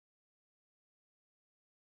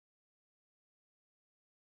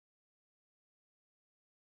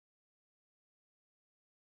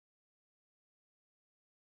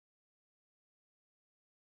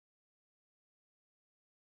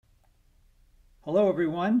Hello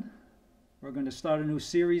everyone. We're going to start a new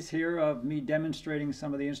series here of me demonstrating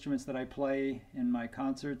some of the instruments that I play in my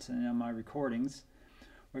concerts and in my recordings.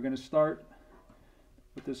 We're going to start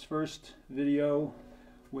with this first video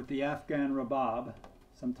with the Afghan Rubab,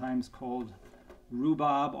 sometimes called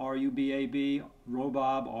Rubab, R-U-B-A-B,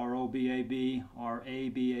 Robab, R-O-B-A-B,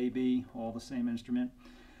 R-A-B-A-B, all the same instrument.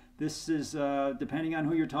 This is, depending on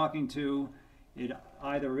who you're talking to, it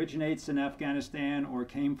either originates in Afghanistan or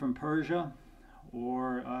came from Persia,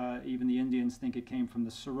 or even the Indians think it came from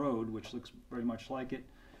the sarod, which looks very much like it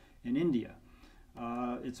in India.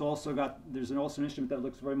 There's also an instrument that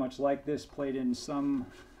looks very much like this, played in some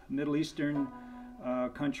Middle Eastern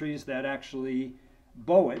countries that actually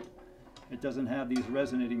bow it. It doesn't have these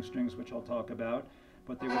resonating strings, which I'll talk about,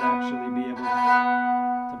 but they would actually be able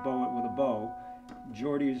to bow it with a bow.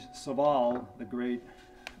 Jordi Savall, the great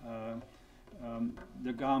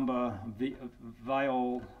the gamba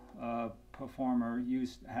viol performer,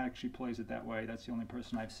 actually plays it that way. That's the only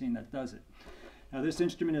person I've seen that does it. Now this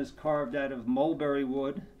instrument is carved out of mulberry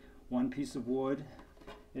wood, one piece of wood.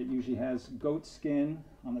 It usually has goat skin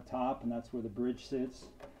on the top, and that's where the bridge sits.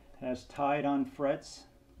 It has tied-on frets.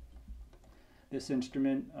 This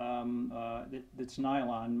instrument, it's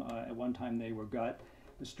nylon. At one time they were gut.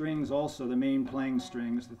 The strings also, the main playing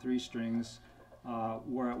strings, the three strings,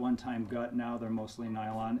 were at one time gut. Now they're mostly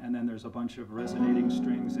nylon. And then there's a bunch of resonating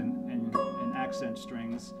strings and accent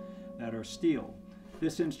strings that are steel.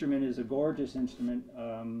 This instrument is a gorgeous instrument.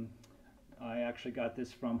 I actually got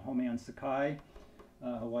this from Homayoun Sakhi,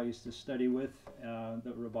 who I used to study with,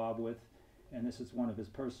 the Rubab with. And this is one of his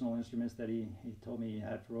personal instruments that he told me he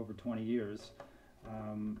had for over 20 years.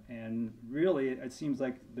 And really, it seems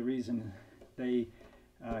like the reason he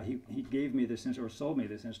gave me this instrument, or sold me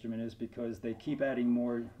this instrument, is because they keep adding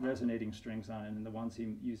more resonating strings on it, and the ones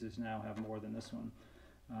he uses now have more than this one.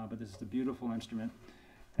 But this is a beautiful instrument.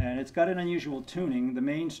 And it's got an unusual tuning. The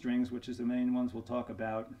main strings, which is the main ones we'll talk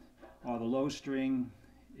about, are the low string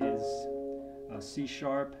is C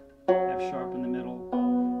sharp, F sharp in the middle,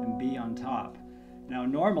 and B on top. Now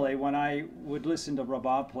normally when I would listen to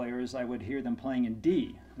Rubab players, I would hear them playing in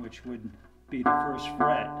D, which would be the first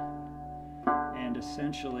fret. And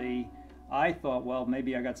essentially I thought, well,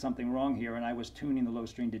 maybe I got something wrong here, and I was tuning the low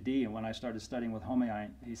string to D. And when I started studying with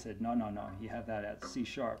Homayoun, he said, no, you have that at C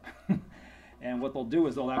sharp. And what they'll do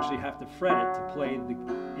is they'll actually have to fret it to play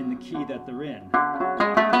in the key that they're in.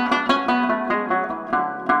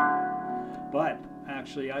 But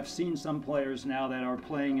actually, I've seen some players now that are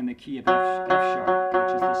playing in the key of F sharp,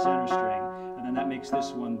 which is the center string, and then that makes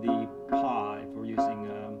this one the pa, if we're using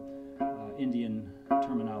Indian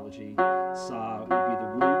terminology. Sa would be the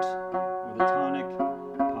root or the tonic,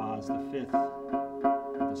 pa is the fifth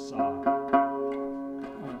of the sa.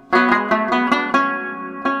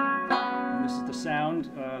 And this is the sound.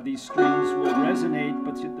 These strings will resonate,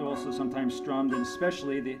 but they're also sometimes strummed, and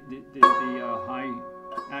especially the high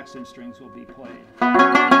accent strings will be played.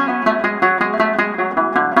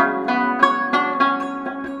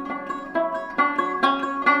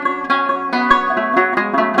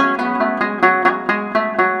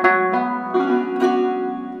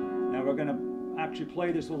 Now we're going to actually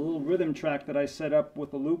play this little rhythm track that I set up with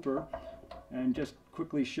the looper, and just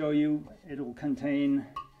quickly show you. It will contain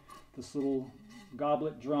this little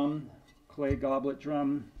goblet drum, clay goblet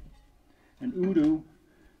drum, an udu,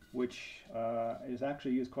 which is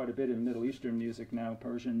actually used quite a bit in Middle Eastern music now,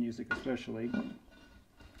 Persian music especially.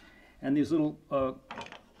 And these little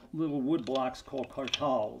wood blocks called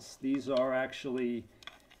kartals. These are actually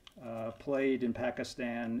played in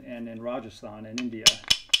Pakistan and in Rajasthan in India.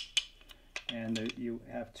 And you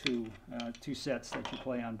have two sets that you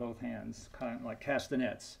play on both hands, kind of like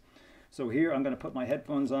castanets. So here I'm going to put my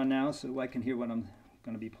headphones on now so I can hear what I'm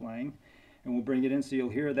going to be playing. And we'll bring it in so you'll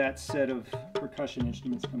hear that set of percussion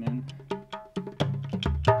instruments come in.